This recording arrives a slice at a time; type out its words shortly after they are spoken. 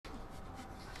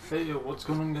Hey, what's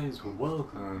going on, guys?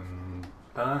 Welcome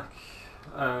back.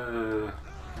 Well,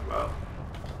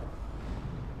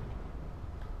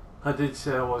 I did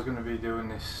say I was going to be doing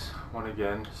this one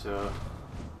again, so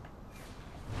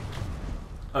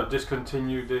I've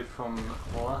discontinued it from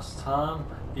last time,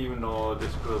 even though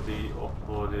this will be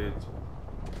uploaded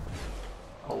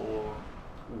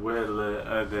way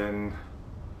later than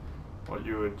what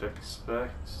you would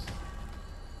expect.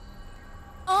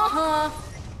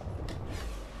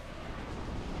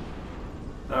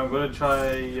 I'm gonna try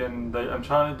and I'm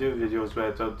trying to do videos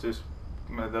where they'll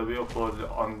be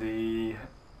uploaded on the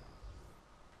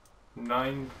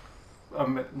 9th,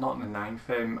 not the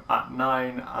 9th, at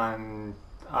 9 and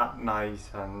at night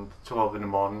and 12 in the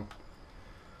morning.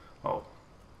 Oh,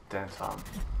 damn time.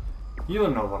 You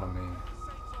know what I mean.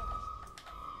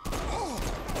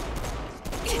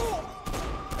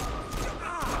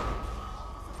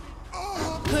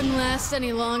 Couldn't last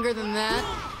any longer than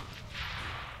that.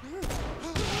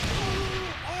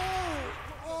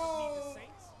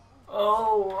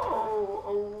 Oh.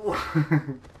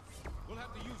 We'll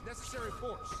have to use necessary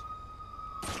force.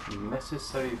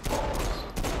 Necessary force.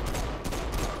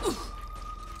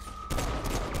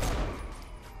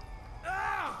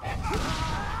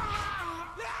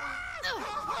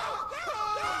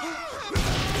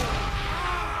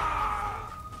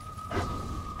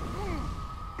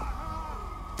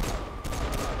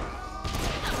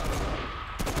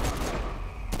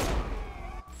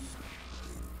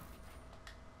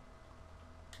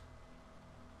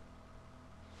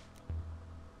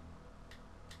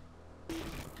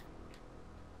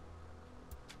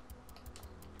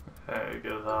 There we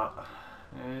go, that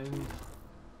in.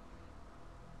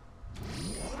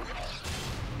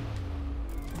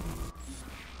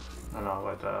 And I'll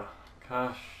let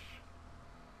cash.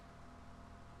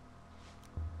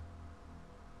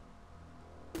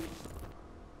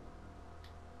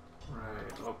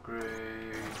 Right,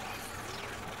 upgrade.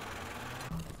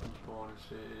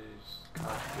 Bonuses,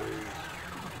 cash boost.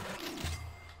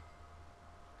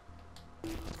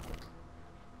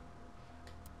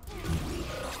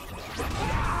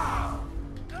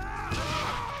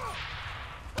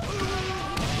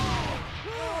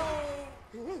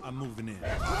 I'm moving in.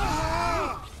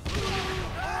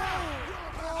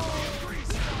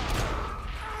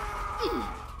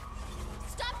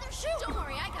 Stop their shoot! Don't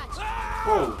worry, I got you.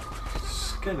 Whoa!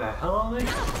 Scared the hell out of me.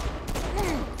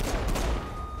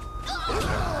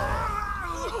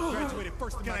 Graduated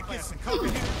first in my class and cover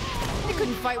here. They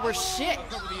couldn't fight worth shit.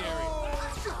 Cover the area.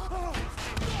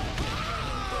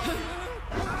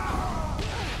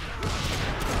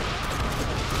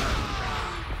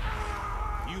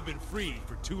 You've been free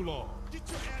for too long. Get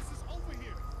your asses over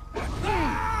here. Get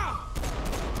back!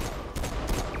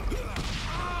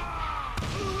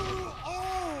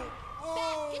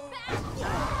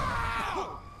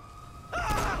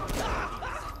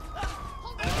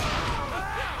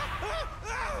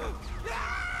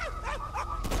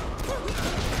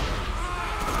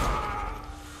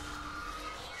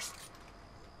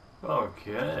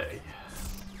 Okay.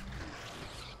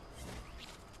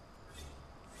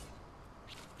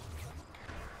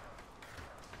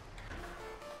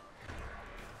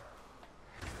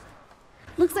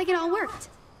 Looks like it all worked.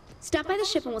 Stop by the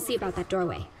ship and we'll see about that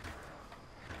doorway.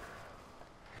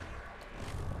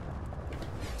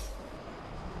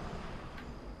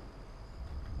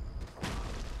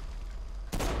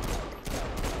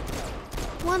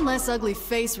 One less ugly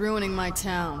face ruining my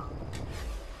town.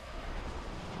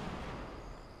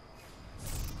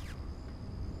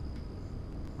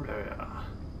 There we are.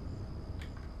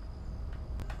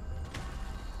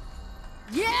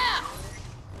 Yeah!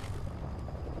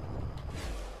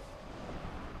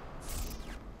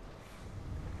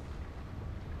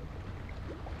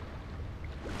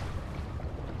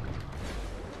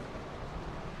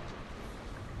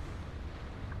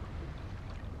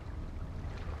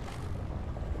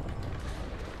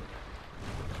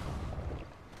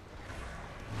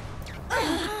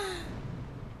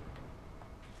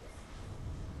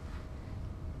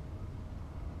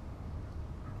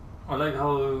 I like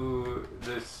how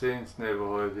the Saints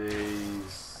neighborhood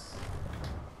is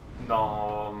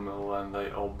normal and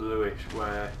like all bluish,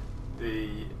 where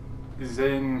the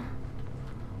Zen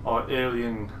or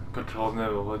alien controlled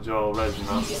neighborhoods are all red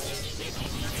now.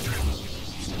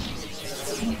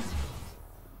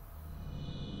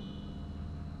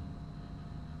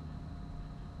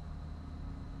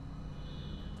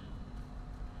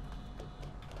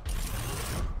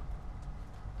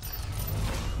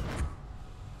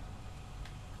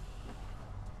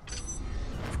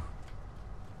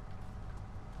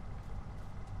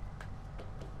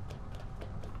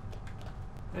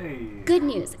 Hey. Good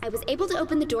news. I was able to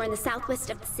open the door in the southwest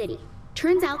of the city.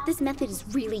 Turns out this method is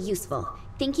really useful.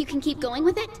 Think you can keep going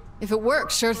with it? If it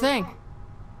works, sure thing.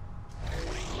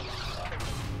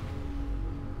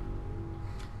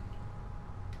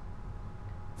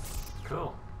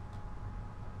 Cool.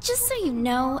 Just so you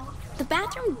know, the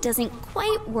bathroom doesn't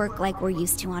quite work like we're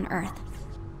used to on Earth.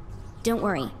 Don't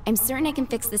worry, I'm certain I can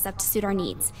fix this up to suit our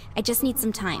needs. I just need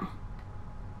some time.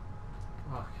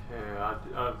 Okay, I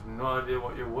have no idea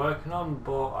what you're working on,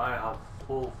 but I have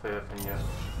full faith in you.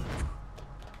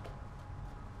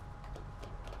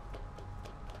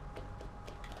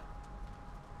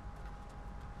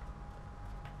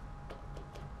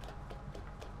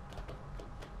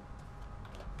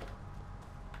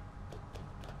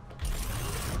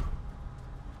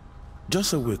 Just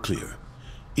so we're clear,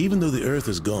 even though the Earth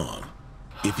is gone,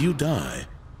 if you die,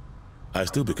 I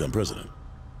still become president.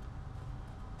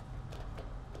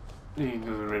 He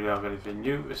doesn't really have anything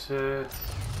new to say.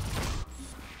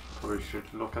 Probably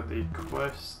should look at the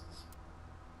quests.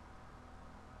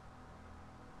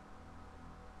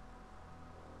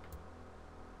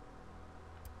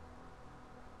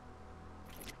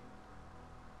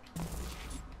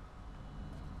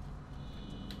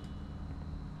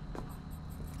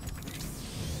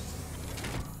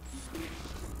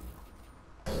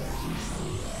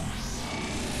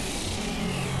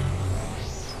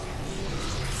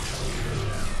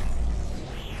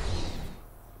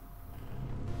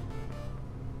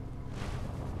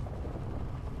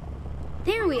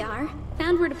 There we are.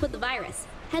 Found where to put the virus.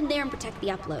 Head there and protect the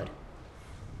upload.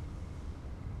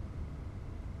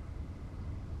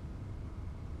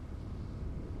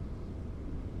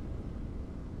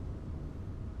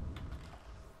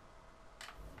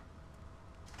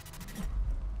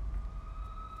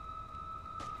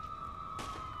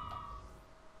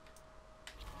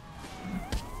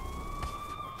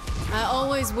 I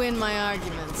always win my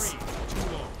arguments.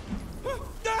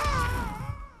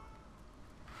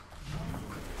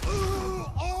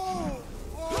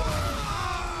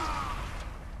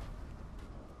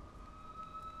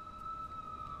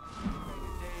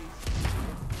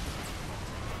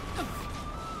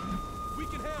 We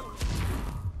can handle it.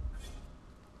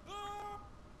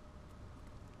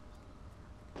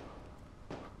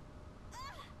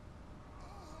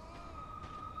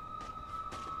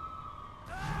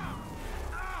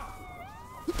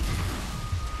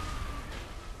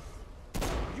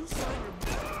 You signed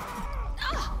your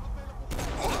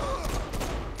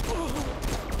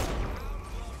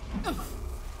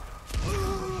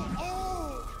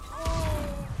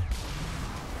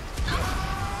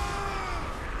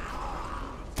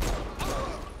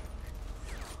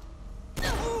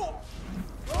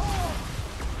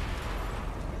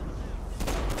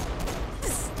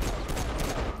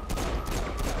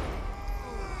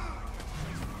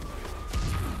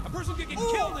a person could get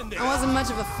killed in It there. wasn't much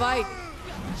of a fight.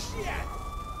 Shit!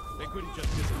 They couldn't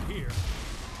just disappear.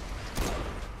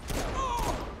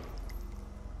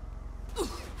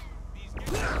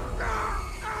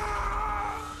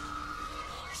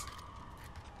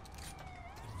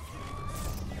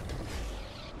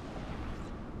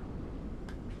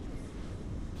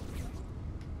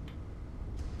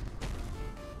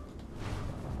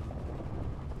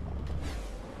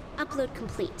 Upload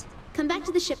complete. Come back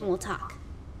to the ship and we'll talk.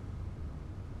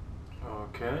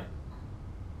 Okay.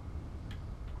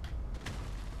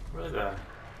 Right then.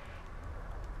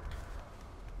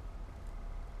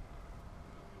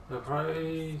 The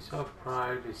price of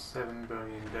pride is 7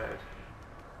 billion dead.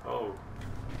 Oh.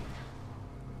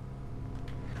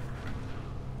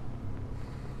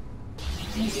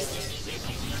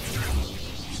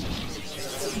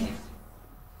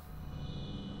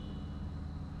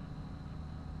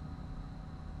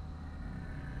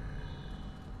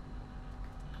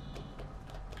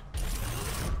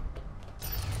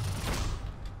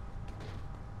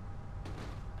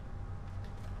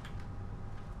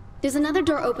 There's another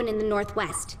door open in the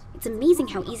northwest. It's amazing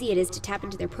how easy it is to tap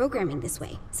into their programming this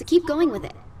way, so keep going with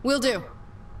it. Will do.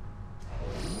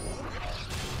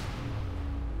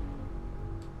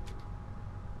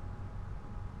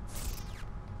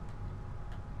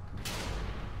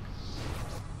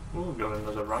 Ooh, got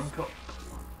another rank up.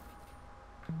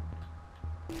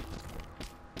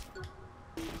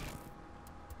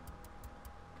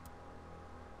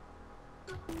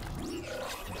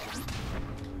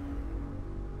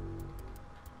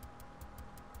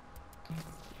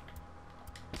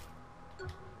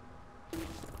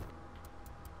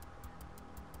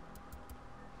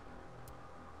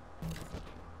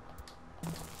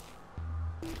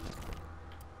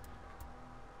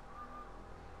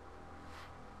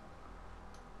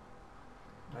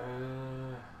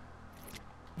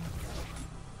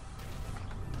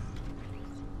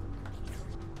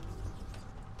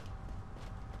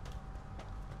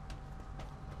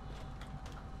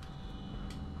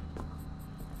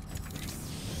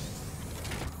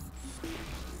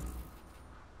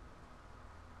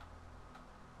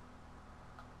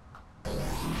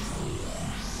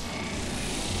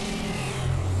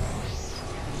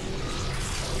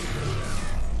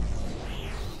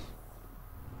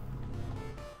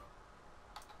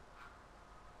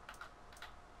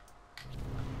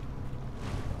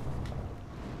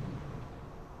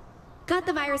 got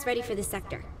the virus ready for this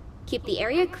sector. Keep the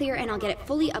area clear and I'll get it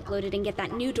fully uploaded and get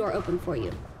that new door open for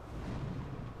you.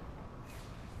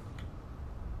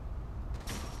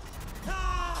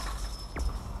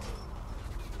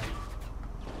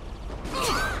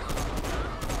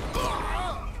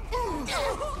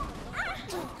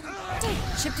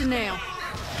 Chipped a nail.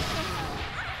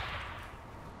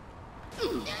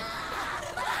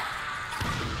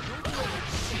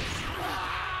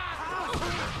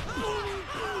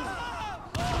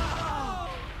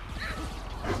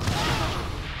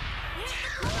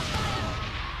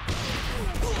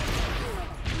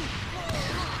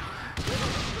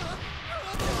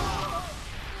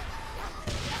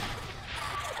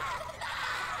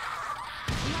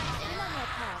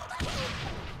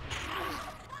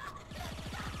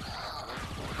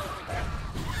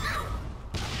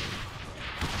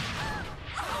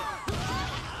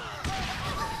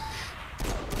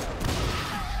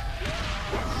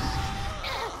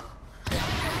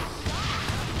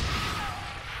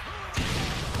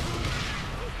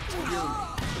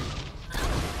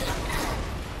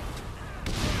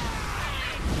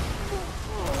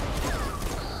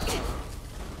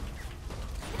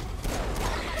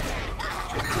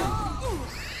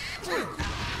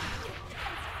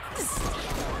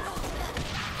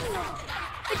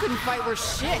 They couldn't fight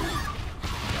worth shit.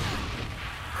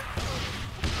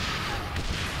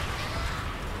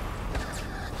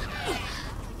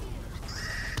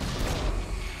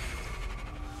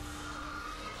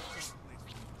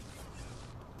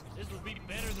 This will be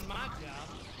better than my job.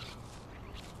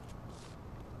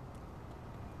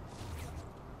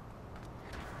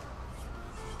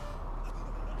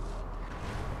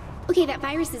 Okay, that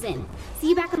virus is in. See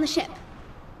you back on the ship.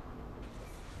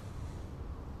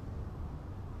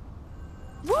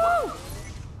 Woo!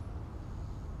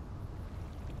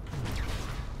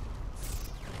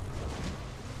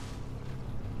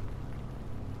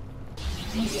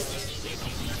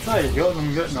 There you go,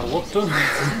 I'm getting a lot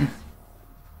done.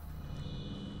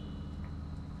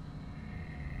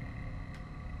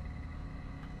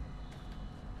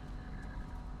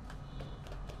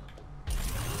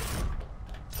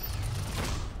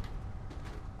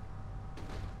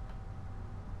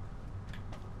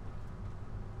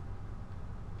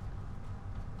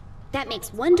 That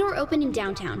makes one door open in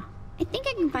downtown. I think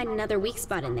I can find another weak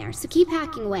spot in there, so keep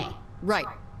hacking away. Right.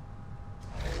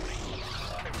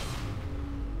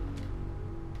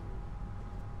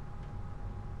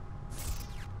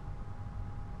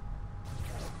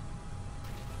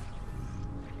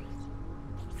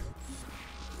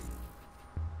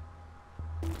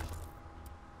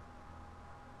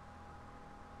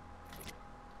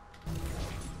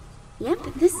 Yep,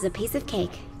 this is a piece of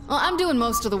cake. Well, I'm doing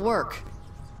most of the work.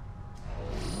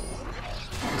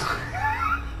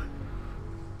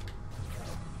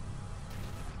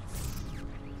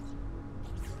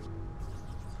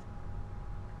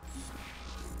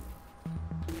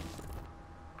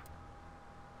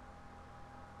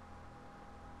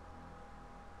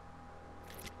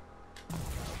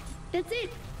 That's it.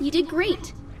 You did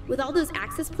great. With all those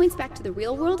access points back to the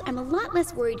real world, I'm a lot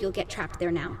less worried you'll get trapped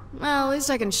there now. Well, at least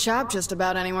I can shop just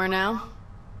about anywhere now.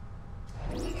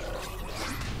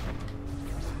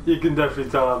 You can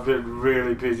definitely tell I've been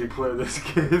really busy playing this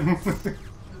game.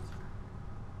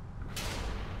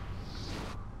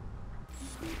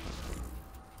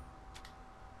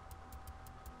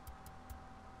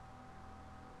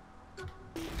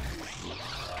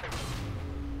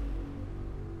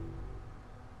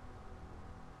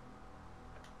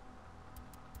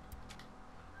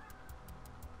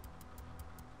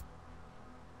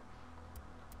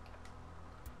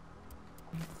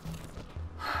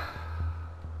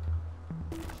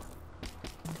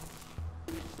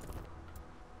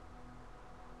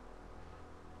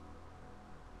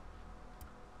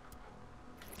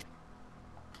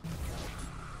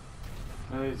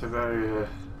 I need to very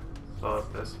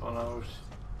sort this one out.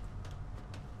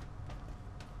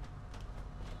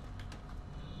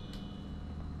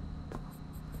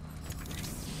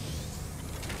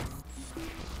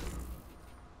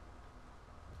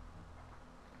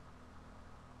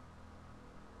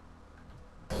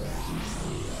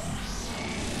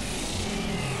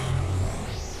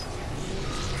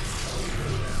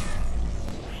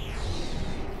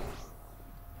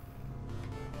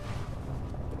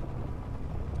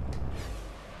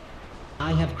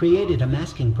 I have created a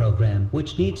masking program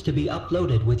which needs to be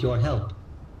uploaded with your help.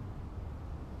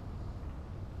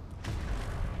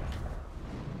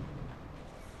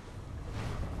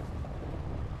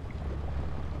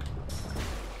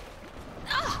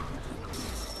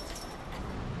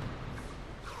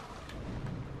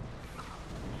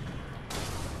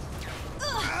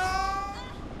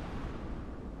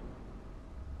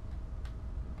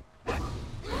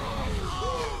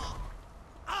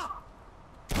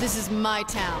 This is my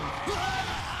town.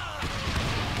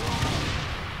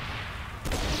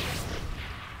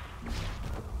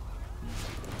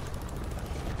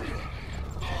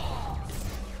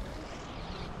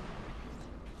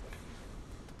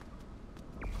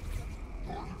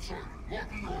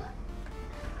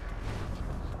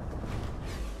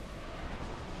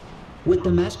 With the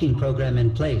masking program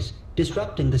in place,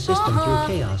 disrupting the system through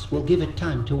chaos will give it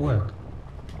time to work.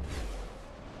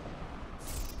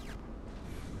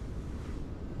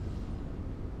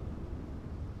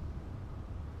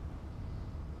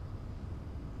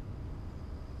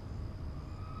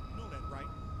 You know that, right?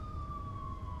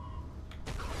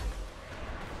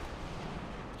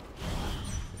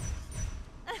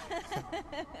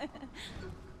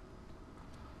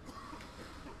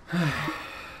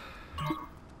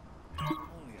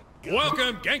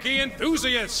 Welcome, Genki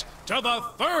enthusiasts, to the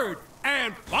third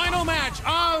and final match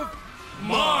of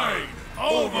Mind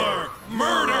Over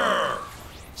Murder!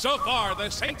 So far, the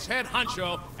Saints head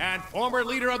honcho and former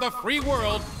leader of the free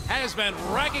world has been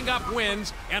racking up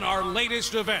wins in our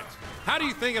latest event. How do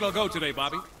you think it'll go today,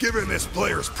 Bobby? Given this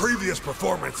player's previous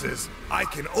performances, I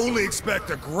can only expect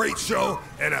a great show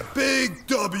and a big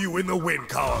W in the win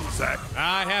column, Zach.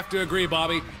 I have to agree,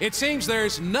 Bobby. It seems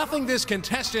there's nothing this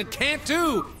contestant can't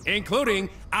do, including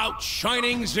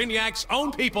outshining Zinyak's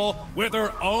own people with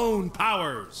her own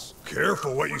powers.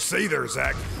 Careful what you say there,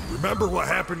 Zach. Remember what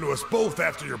happened to us both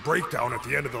after your breakdown at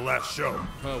the end of the last show.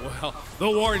 Well, the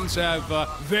Wardens have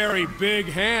very big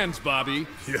hands, Bobby.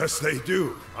 Yes, they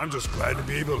do. I'm just glad to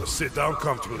be able to sit down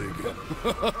comfortably again.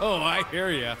 Oh, I hear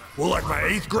ya. Well, like my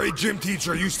 8th grade gym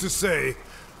teacher used to say,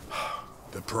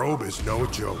 the probe is no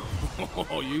joke.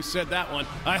 Oh, you said that one.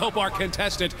 I hope our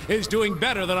contestant is doing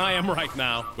better than I am right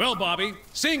now. Well, Bobby,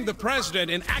 seeing the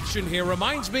president in action here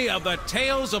reminds me of the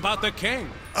tales about the king.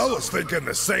 I was thinking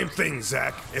the same thing,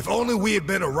 Zach. If only we had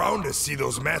been around to see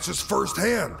those matches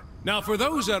firsthand. Now, for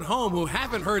those at home who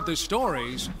haven't heard the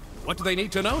stories, what do they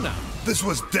need to know now? This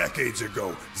was decades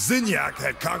ago. Zinyak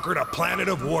had conquered a planet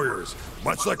of warriors.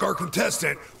 Much like our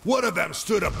contestant, one of them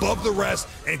stood above the rest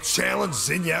and challenged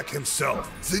Zinyak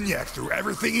himself. Zinyak threw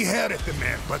everything he had at the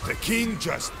man, but the king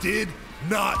just did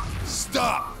not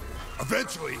stop.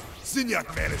 Eventually,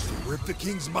 Zinyak managed to rip the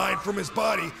king's mind from his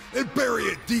body and bury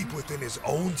it deep within his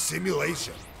own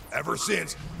simulation. Ever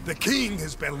since, the king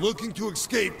has been looking to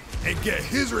escape and get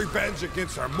his revenge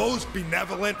against our most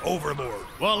benevolent overlord.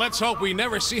 Well, let's hope we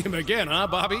never see him again, huh,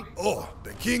 Bobby? Oh,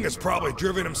 the king has probably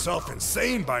driven himself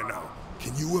insane by now.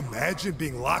 Can you imagine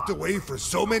being locked away for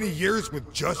so many years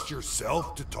with just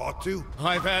yourself to talk to?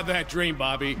 I've had that dream,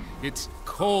 Bobby. It's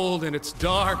cold and it's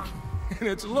dark and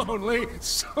it's lonely.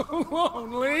 So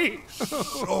lonely.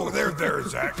 Oh, there,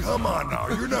 Zach. Come on now.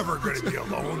 You're never going to be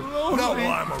alone. Not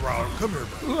while I'm around. Come here,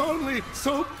 buddy. Lonely,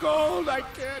 so cold, I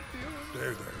can't deal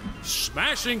There.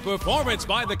 Smashing performance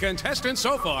by the contestant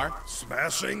so far.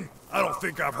 Smashing? I don't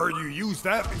think I've heard you use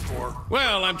that before.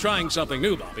 Well, I'm trying something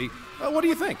new, Bobby. What do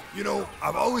you think? You know,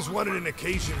 I've always wanted an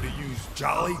occasion to use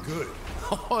jolly good.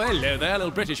 Oh, hello there, little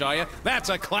British, are you? That's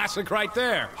a classic right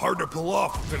there. Hard to pull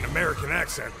off with an American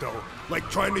accent, though. Like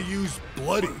trying to use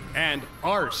bloody. And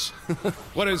arse.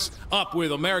 What is up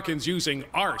with Americans using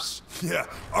arse? Yeah,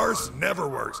 arse never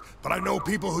works, but I know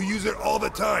people who use it all the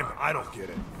time. I don't get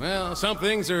it. Well, some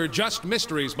things are just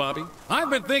mysteries, Bobby. I've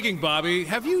been thinking, Bobby,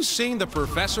 have you seen the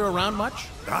professor around much?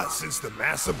 Not since the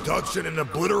mass abduction and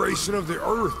obliteration of the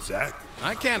Earth, Zach.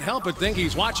 I can't help but think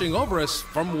he's watching over us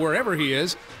from wherever he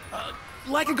is.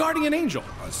 Like a guardian angel.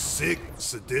 A sick,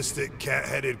 sadistic,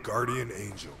 cat-headed guardian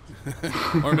angel.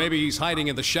 Or maybe he's hiding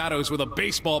in the shadows with a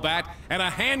baseball bat and a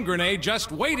hand grenade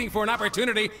just waiting for an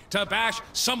opportunity to bash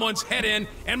someone's head in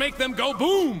and make them go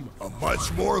boom! A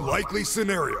much more likely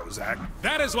scenario, Zach.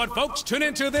 That is what folks tune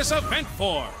into this event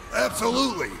for.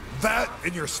 Absolutely. That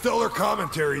and your stellar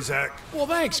commentary, Zach. Well,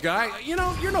 thanks, Guy. You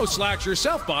know, you're no slouch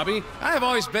yourself, Bobby. I've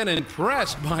always been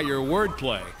impressed by your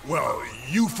wordplay. Well,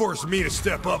 you forced me to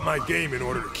step up my game in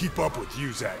order to keep up with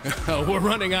you, Zach. We're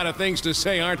running out of things to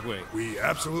say, aren't we? We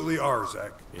absolutely are,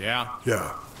 Zach. Yeah?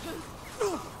 Yeah.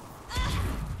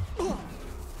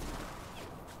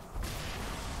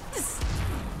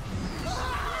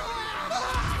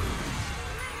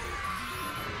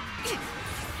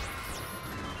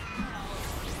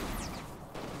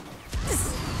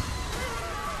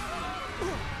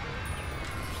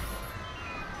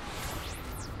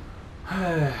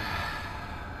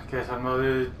 Guess I'm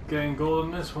not getting gold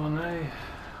in this one, eh?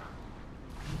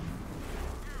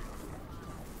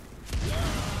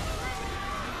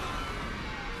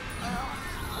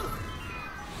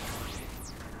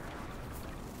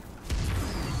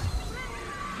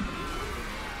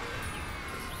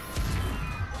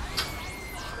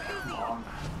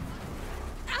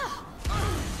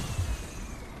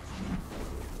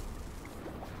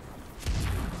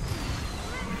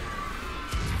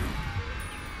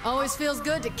 Always feels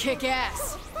good to kick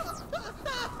ass.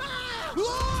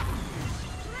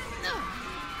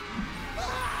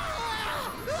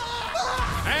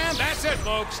 And that's it,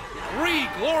 folks. 3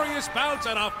 glorious bouts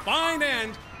and a fine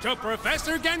end to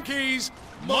Professor Genki's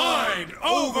Mind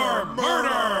Over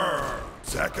Murder!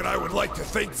 Zack and I would like to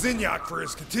thank Zinyak for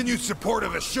his continued support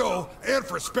of the show and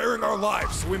for sparing our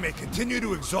lives so we may continue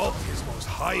to exalt his most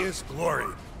highest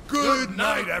glory. Good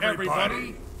night,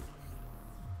 everybody.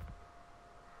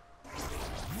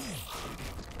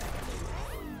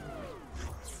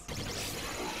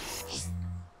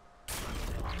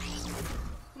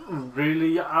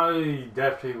 Really, I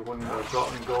definitely wouldn't have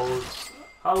gotten gold.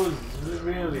 I was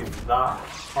really that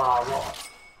far off.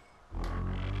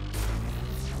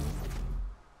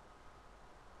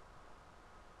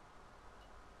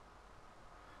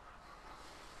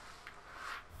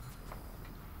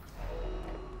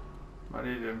 I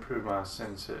need to improve my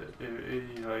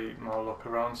sensitivity, like my look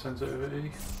around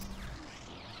sensitivity.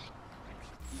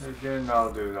 Again,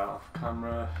 I'll do that off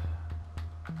camera.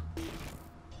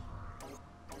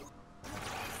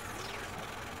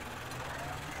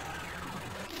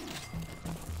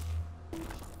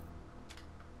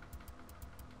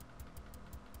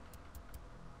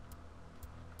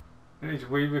 It's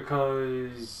weird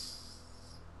because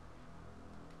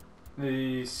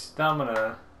the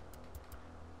stamina,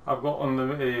 I've got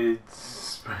unlimited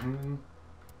sprinting.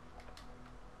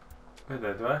 Wait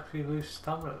there, do I actually lose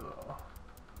stamina though?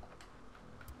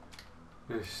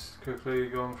 Just quickly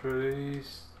going through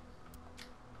these.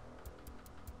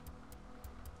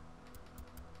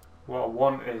 What I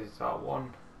want is that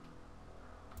one,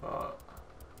 but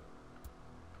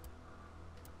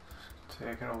it's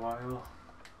taking a while.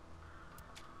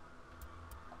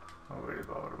 Not really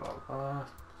bothered about that.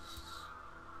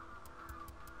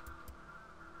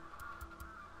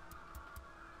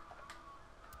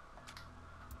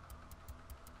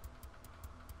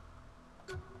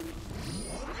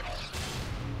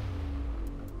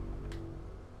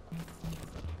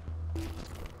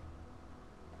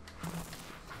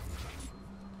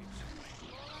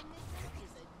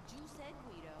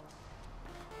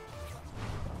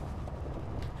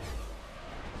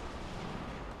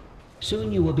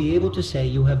 Soon you will be able to say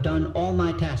you have done all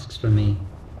my tasks for me.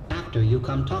 After you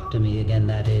come talk to me again,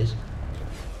 that is.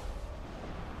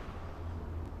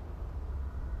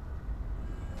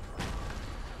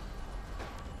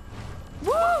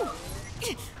 Woo!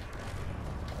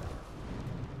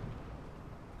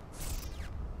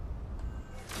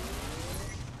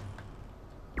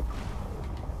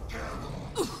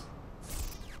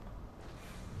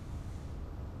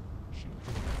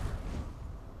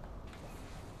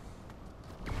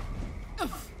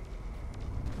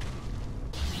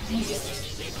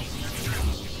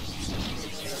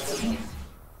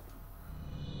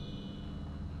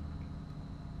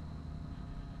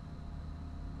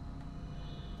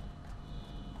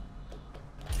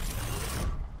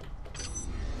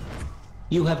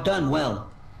 You have done well.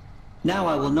 Now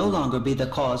I will no longer be the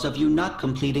cause of you not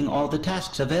completing all the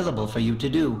tasks available for you to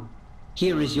do.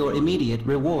 Here is your immediate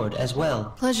reward as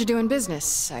well. Pleasure doing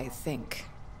business, I think.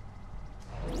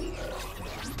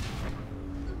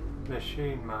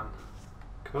 Machine Man.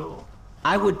 Cool.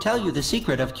 I would tell you the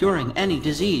secret of curing any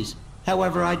disease.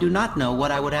 However, I do not know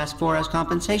what I would ask for as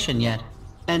compensation yet.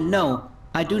 And no,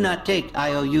 I do not take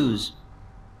IOUs.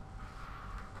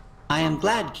 I am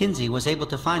glad Kinzie was able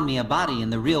to find me a body in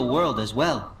the real world as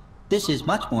well. This is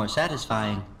much more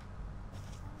satisfying.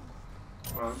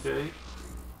 Okay.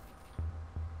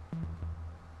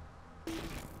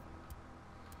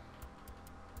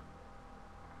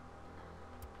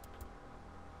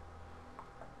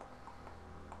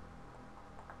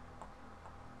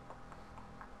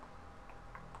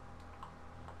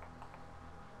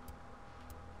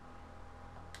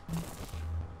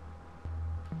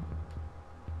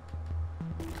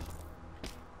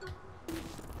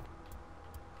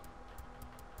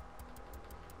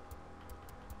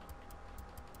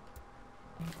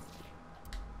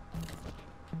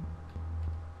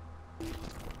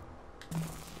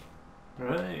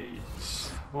 Right,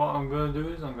 what I'm going to do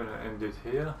is I'm going to end it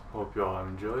here. Hope you all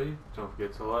enjoyed. Don't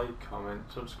forget to like, comment,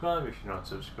 subscribe if you're not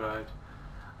subscribed,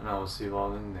 and I will see you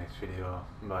all in the next video.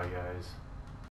 Bye guys.